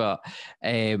 books. But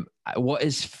what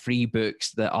is 3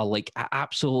 books that are like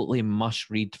absolutely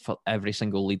must read for every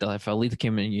single leader? If a leader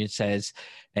came in and you says,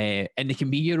 and they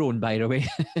can be your own, by the way.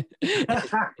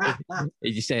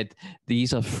 You said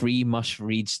these are 3 must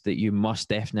reads that you must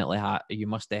definitely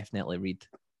read.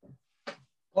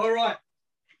 All right.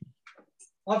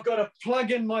 I've got to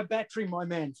plug in my battery, my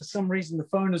man. For some reason, the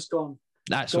phone has gone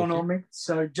on me.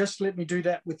 So just let me do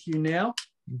that with you now.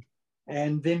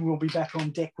 And then we'll be back on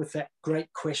deck with that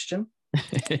great question.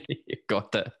 You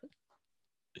got that.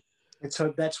 Let's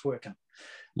hope that's working.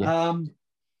 Yeah.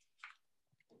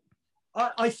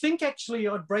 I think actually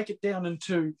I'd break it down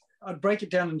into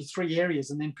 3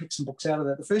 areas and then pick some books out of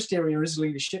that. The first area is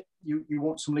leadership. You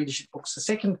want some leadership books. The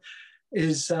second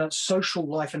is social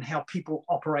life and how people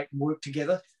operate and work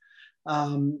together.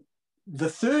 The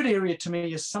third area to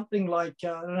me is something like, I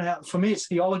don't know how, for me it's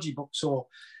theology books or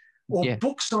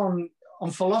books on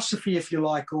philosophy, if you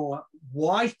like, or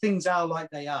why things are like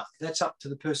they are. That's up to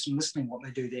the person listening what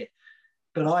they do there.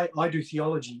 But I do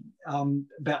theology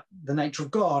about the nature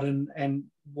of God and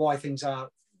why things are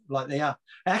like they are.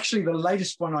 Actually, the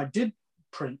latest one I did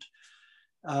print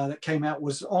that came out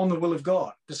was On the Will of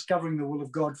God, Discovering the Will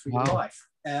of God for Your Life.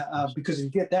 Because if you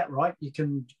get that right, you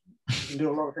can do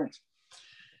a lot of things.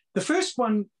 The first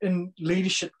one in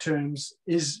leadership terms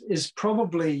is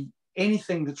probably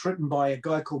anything that's written by a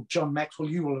guy called John Maxwell.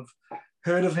 You will have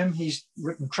heard of him. He's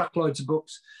written truckloads of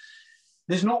books.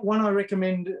 There's not one I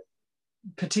recommend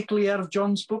particularly out of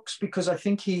John's books because I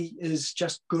think he is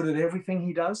just good at everything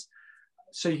he does.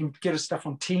 So you can get his stuff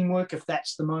on teamwork if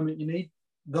that's the moment you need.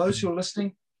 Those who are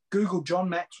listening, Google John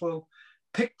Maxwell,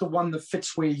 pick the one that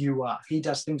fits where you are. He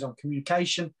does things on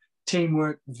communication,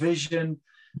 teamwork, vision,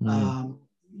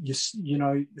 you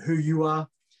know, who you are,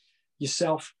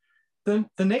 yourself. The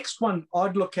next one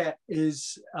I'd look at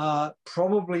is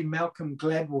probably Malcolm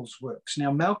Gladwell's works.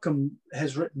 Now, Malcolm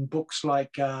has written books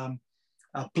like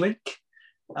Blink,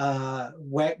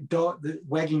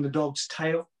 Wagging the Dog's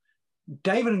Tail,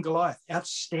 David and Goliath,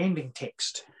 outstanding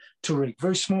text. to read.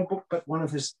 Very small book, but one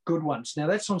of his good ones. Now,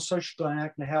 that's on social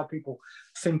dynamic and how people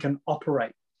think and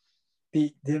operate.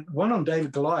 The one on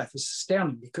David Goliath is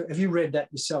astounding. Because, have you read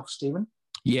that yourself, Stephen?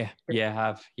 Yeah, I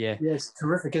have. Yeah. Yeah, it's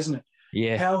terrific, isn't it?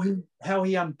 Yeah. How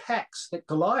he unpacks that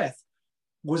Goliath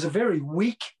was a very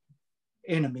weak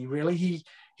enemy, really.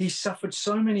 He suffered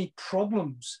so many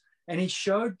problems, and he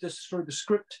showed this through the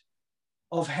script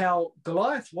of how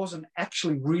Goliath wasn't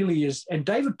actually really and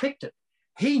David picked it.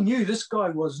 He knew this guy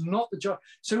was not the giant.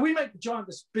 So we make the giant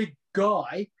this big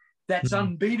guy that's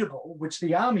unbeatable, which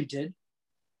the army did.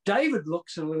 David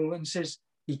looks a little and says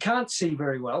he can't see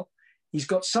very well. He's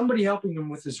got somebody helping him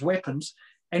with his weapons,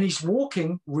 and he's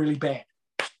walking really bad.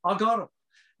 I got him.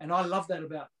 And I love that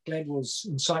about Gladwell's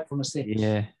insightfulness there.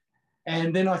 Yeah.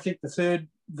 And then I think the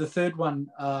third one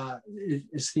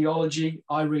is theology.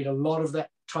 I read a lot of that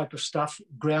type of stuff.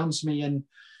 It grounds me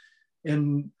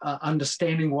in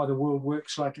understanding why the world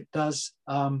works like it does.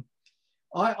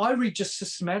 I read just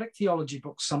systematic theology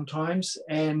books sometimes,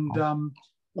 and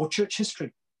or church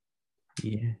history.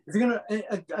 Yeah. If you're gonna,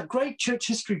 a great church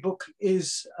history book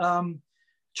is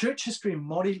Church History in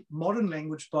Modern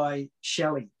Language by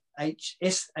Shelley, Shelley.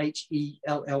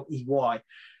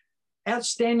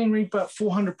 Outstanding read, about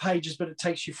 400 pages, but it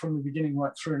takes you from the beginning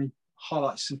right through, and he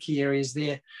highlights some key areas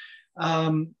there.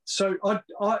 So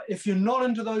if you're not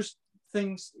into those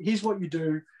things, here's what you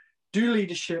do. Do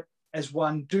leadership as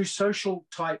one, do social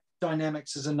type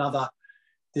dynamics as another.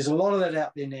 There's a lot of that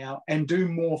out there now, and do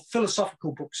more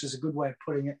philosophical books is a good way of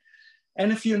putting it.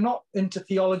 And if you're not into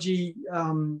theology,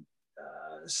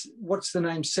 what's the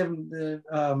name?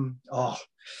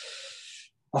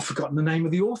 I've forgotten the name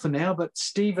of the author now, but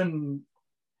Stephen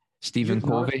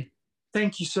Covey.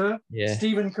 Thank you, sir. Yeah.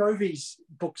 Stephen Covey's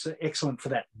books are excellent for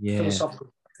that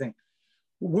philosophical thing.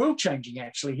 World-changing,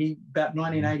 actually. About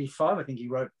 1985, I think he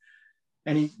wrote.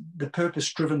 And not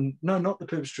the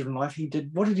purpose-driven life.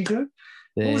 What did he do?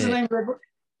 What was the name of that book?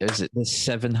 Is it The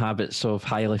 7 Habits of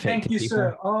Highly Effective People? Thank you,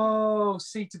 sir. Oh,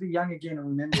 see to be young again and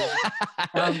remember.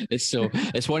 It's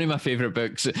one of my favourite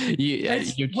books. You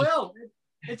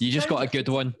just got a good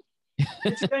one.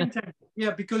 It's fantastic.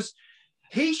 Yeah, because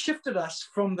he shifted us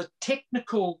from the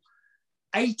technical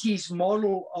 80s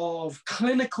model of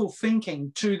clinical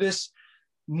thinking to this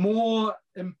more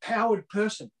empowered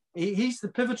person. He's the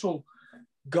pivotal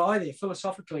guy there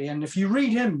philosophically. And if you read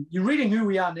him, you're reading who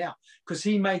we are now, because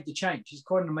he made the change. He's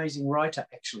quite an amazing writer,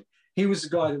 actually. He was the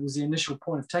guy that was the initial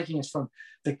point of taking us from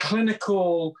the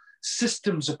clinical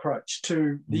systems approach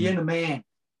to the inner man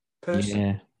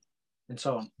person and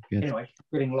so on. Good. Anyway,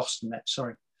 getting lost in that,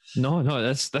 sorry. No,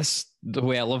 that's the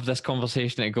way I love this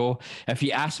conversation to go. If you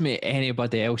asked me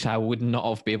anybody else, I would not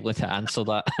have been able to answer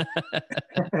that.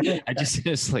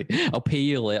 It's like, I'll pay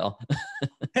you later.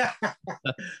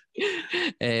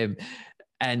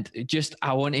 And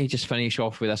I want to just finish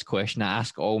off with this question. I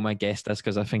ask all my guests this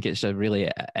because I think it's a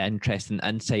really interesting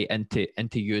insight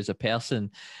into you as a person.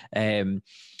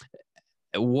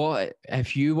 What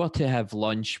if you were to have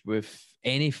lunch with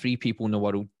any 3 people in the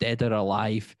world, dead or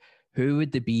alive? Who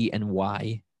would they be and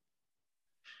why?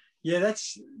 Yeah,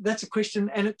 that's a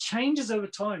question, and it changes over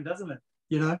time, doesn't it?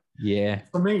 You know? Yeah.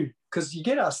 For me, because you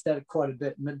get asked that quite a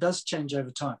bit, and it does change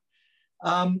over time.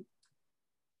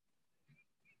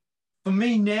 For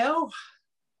me now,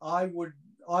 I would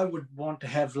want to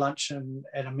have lunch and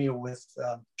a meal with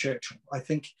Churchill. I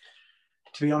think,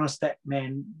 to be honest, that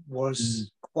man was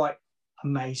quite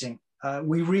amazing.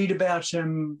 We read about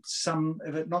him, some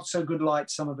of it not so good light,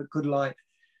 some of it good light.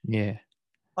 Yeah.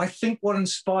 I think what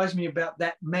inspires me about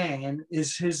that man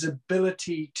is his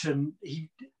ability to, he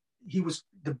was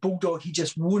the bulldog, he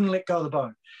just wouldn't let go of the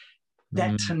bone.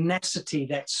 That tenacity,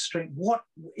 that strength, what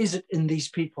is it in these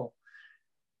people?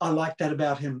 I like that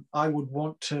about him. I would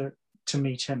want to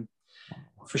meet him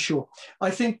for sure.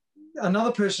 I think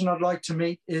another person I'd like to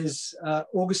meet is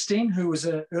Augustine, who was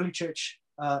an early church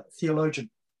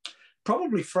theologian.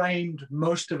 Probably framed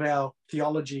most of our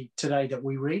theology today that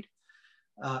we read.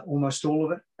 Almost all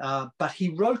of it, but he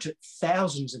wrote it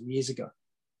thousands of years ago,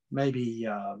 maybe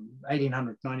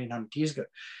 1800, 1900 years ago,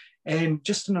 and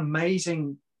just an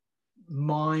amazing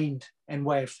mind and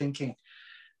way of thinking.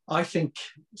 I think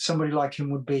somebody like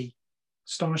him would be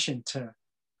astonishing to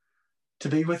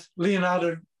be with.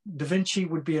 Leonardo da Vinci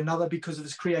would be another because of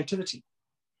his creativity.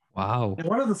 Wow. And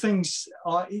one of the things,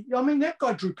 that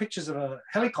guy drew pictures of a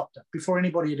helicopter before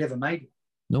anybody had ever made it.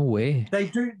 No way. They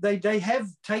do. They have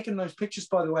taken those pictures,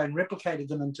 by the way, and replicated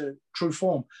them into true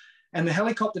form. And the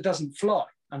helicopter doesn't fly,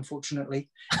 unfortunately.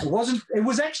 It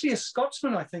was actually a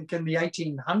Scotsman, I think, in the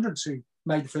 1800s who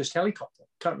made the first helicopter.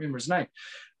 Can't remember his name.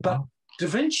 But Da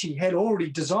Vinci had already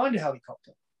designed a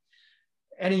helicopter.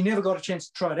 and he never got a chance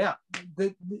to try it out.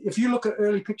 If you look at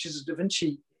early pictures of Da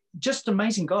Vinci, just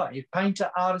amazing guy, painter,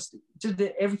 artist, did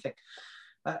everything,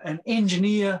 an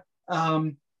engineer.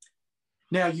 Now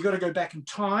you got to go back in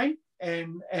time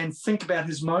and think about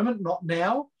his moment, not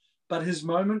now, but his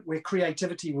moment where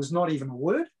creativity was not even a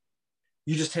word.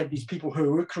 You just had these people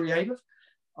who were creative.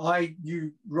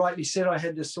 You rightly said, I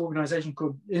had this organization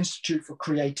called Institute for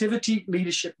Creativity,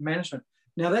 Leadership, Management.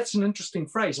 Now that's an interesting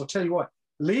phrase. I'll tell you what,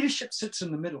 leadership sits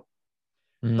in the middle.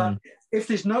 But if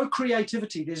there's no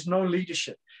creativity, there's no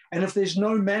leadership. And if there's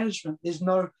no management, there's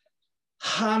no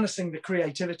harnessing the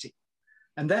creativity.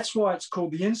 And that's why it's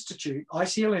called the Institute,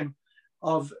 ICLM,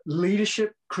 of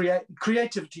Leadership,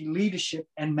 Creativity, Leadership,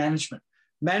 and Management.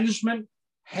 Management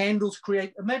handles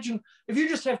Imagine if you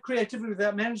just have creativity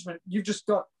without management, you've just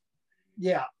got,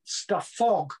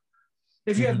 fog.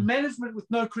 If you have management with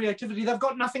no creativity, they've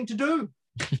got nothing to do.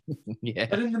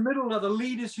 But in the middle are the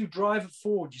leaders who drive it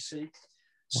forward, you see.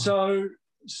 Wow.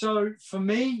 So for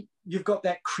me, you've got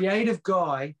that creative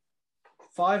guy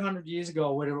 500 years ago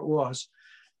or whatever it was,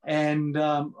 and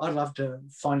I'd love to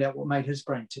find out what made his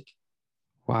brain tick.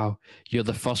 Wow, you're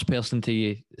the first person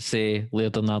to say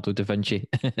Leonardo da Vinci.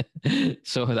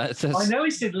 So that's I know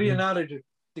he said Leonardo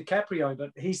DiCaprio,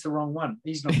 but he's the wrong one.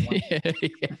 He's not one.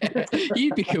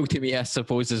 He'd be cool to me, I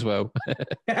suppose, as well.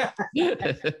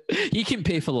 He can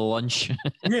pay for the lunch.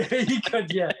 Yeah, he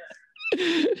could, yeah.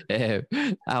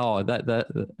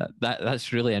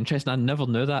 That's really interesting. I never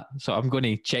knew that, so I'm going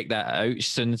to check that out as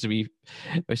soon as we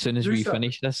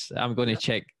finish this. I'm going to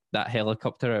check that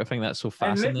helicopter out. I think that's so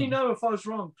fascinating. And let me know if I was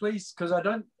wrong, please, because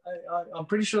I'm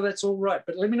pretty sure that's all right.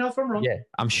 But let me know if I'm wrong. Yeah,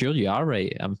 I'm sure you are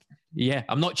right. I'm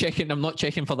not checking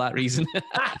for that reason.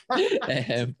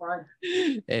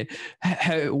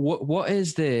 What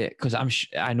is because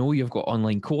I know you've got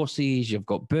online courses, you've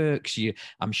got books,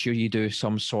 I'm sure you do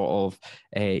some sort of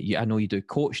I know you do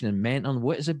coaching and mentoring.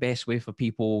 What is the best way for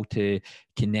people to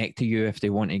connect to you if they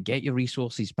want to get your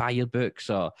resources, buy your books,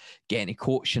 or get any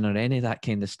coaching or any of that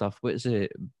kind of stuff? What is the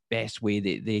best way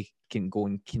that they can go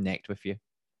and connect with you?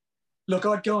 Look,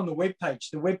 I'd go on the webpage.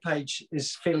 The webpage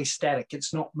is fairly static.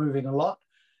 It's not moving a lot.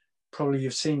 Probably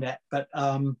you've seen that. But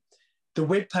the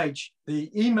webpage, the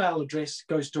email address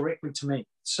goes directly to me.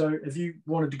 So if you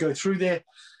wanted to go through there,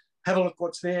 have a look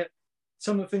what's there,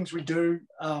 some of the things we do,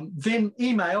 then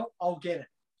email, I'll get it.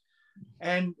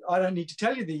 And I don't need to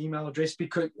tell you the email address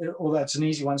because, although it's an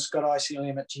easy one,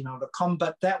 scotticlm@gmail.com,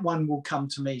 but that one will come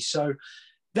to me. So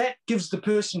that gives the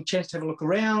person a chance to have a look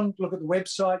around, look at the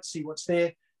website, see what's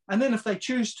there. And then if they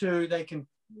choose to, they can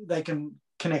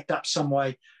connect up some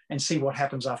way and see what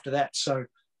happens after that. So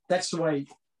that's the way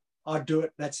I do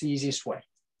it. That's the easiest way.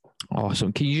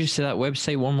 Awesome. Can you just say that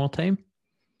website one more time?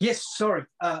 Yes, sorry.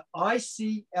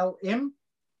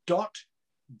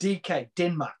 ICLM.DK,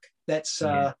 Denmark. That's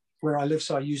where I live,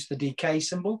 so I use the DK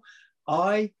symbol.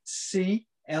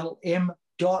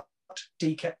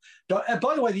 ICLM.DK.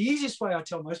 By the way, the easiest way I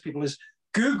tell most people is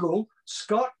Google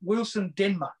Scott Wilson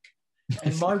Denmark.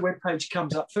 And my webpage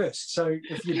comes up first. So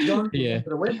if you don't get to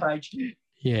the webpage,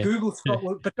 Google Scott,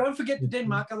 but don't forget the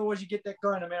Denmark, otherwise you get that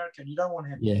guy in America and you don't want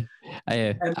him. Yeah,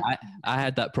 I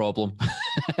had that problem.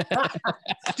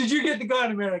 Did you get the guy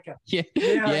in America? Yeah.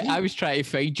 I was trying to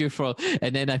find you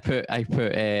and then I put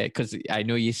because I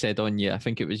know you said on I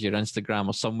think it was your Instagram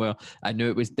or somewhere, I knew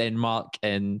it was Denmark,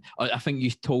 and I think you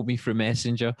told me through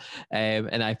Messenger,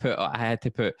 and I put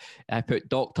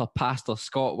Dr. Pastor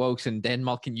Scott Wilson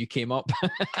Denmark, and you came up.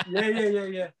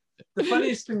 Yeah. The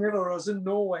funniest thing ever, I was in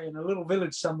Norway in a little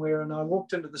village somewhere, and I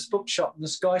walked into this bookshop, and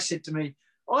this guy said to me,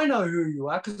 I know who you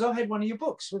are because I had one of your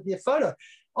books with your photo.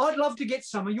 I'd love to get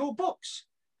some of your books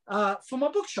for my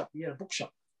bookshop. He had a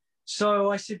bookshop.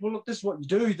 So I said, well, look, this is what you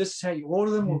do. This is how you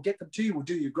order them. We'll get them to you. We'll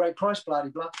do you a great price, blah,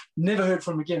 blah, blah. Never heard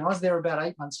from him again. I was there about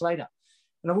 8 months later.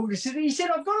 And I walked, he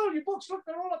said, I've got all your books. Look,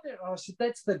 they're all up there. I said,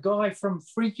 that's the guy from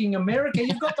freaking America.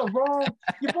 You bought the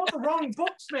wrong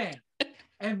books, man.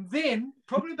 And then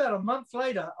probably about a month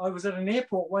later, I was at an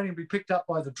airport waiting to be picked up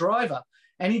by the driver,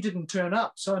 and he didn't turn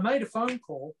up. So I made a phone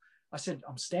call. I said,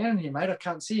 I'm standing here, mate. I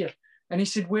can't see you. And he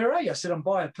said, where are you? I said, I'm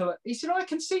by a pillar. He said, I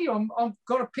can see you. I've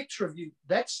got a picture of you.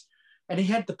 And he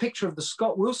had the picture of the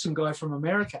Scott Wilson guy from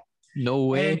America. No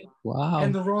way. Wow.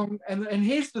 And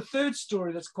here's the third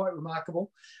story that's quite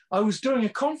remarkable. I was doing a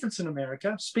conference in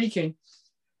America, speaking,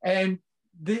 and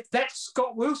that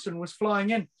Scott Wilson was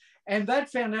flying in. And they'd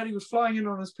found out he was flying in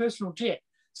on his personal jet.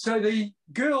 So the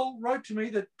girl wrote to me,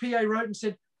 the PA wrote and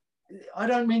said, I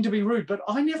don't mean to be rude, but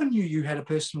I never knew you had a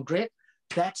personal jet.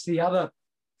 That's the other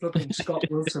flipping Scott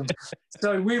Wilson.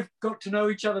 So we've got to know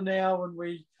each other now, and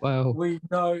we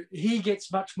know he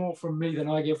gets much more from me than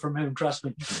I get from him. Trust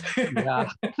me. Yeah.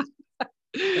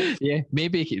 Yeah,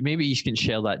 maybe you can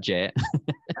share that jet.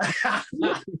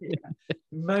 We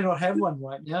may not have one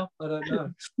right now. I don't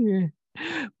know. Yeah.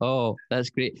 Oh, that's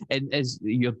great. And is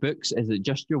your books, is it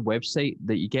just your website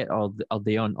that you get, or are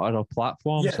they on other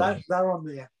platforms? Yeah, they're on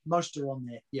there. Most are on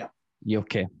there. Yeah. Yeah,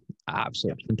 okay.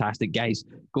 Absolutely fantastic. Guys,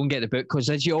 go and get the book, because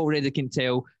as you already can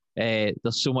tell,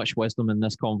 there's so much wisdom in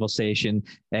this conversation.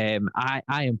 I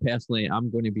am personally, I'm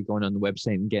going to be going on the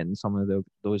website and getting some of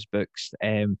those books,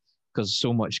 because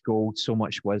so much gold, so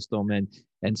much wisdom.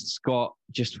 And Scott,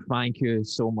 just thank you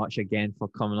so much again for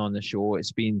coming on the show.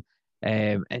 It's been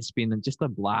just a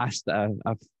blast.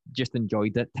 I've just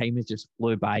enjoyed it. Time has just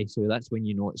flew by, so that's when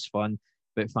you know it's fun.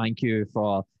 But thank you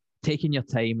for taking your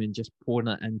time and just pouring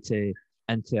it into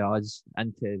us,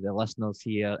 into the listeners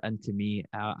here, into me.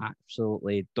 I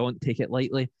absolutely don't take it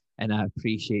lightly, and I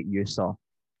appreciate you, sir.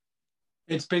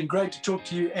 It's been great to talk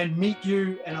to you and meet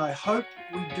you, and I hope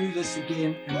we do this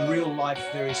again in real life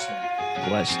very soon.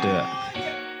 Let's do it.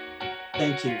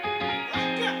 Thank you.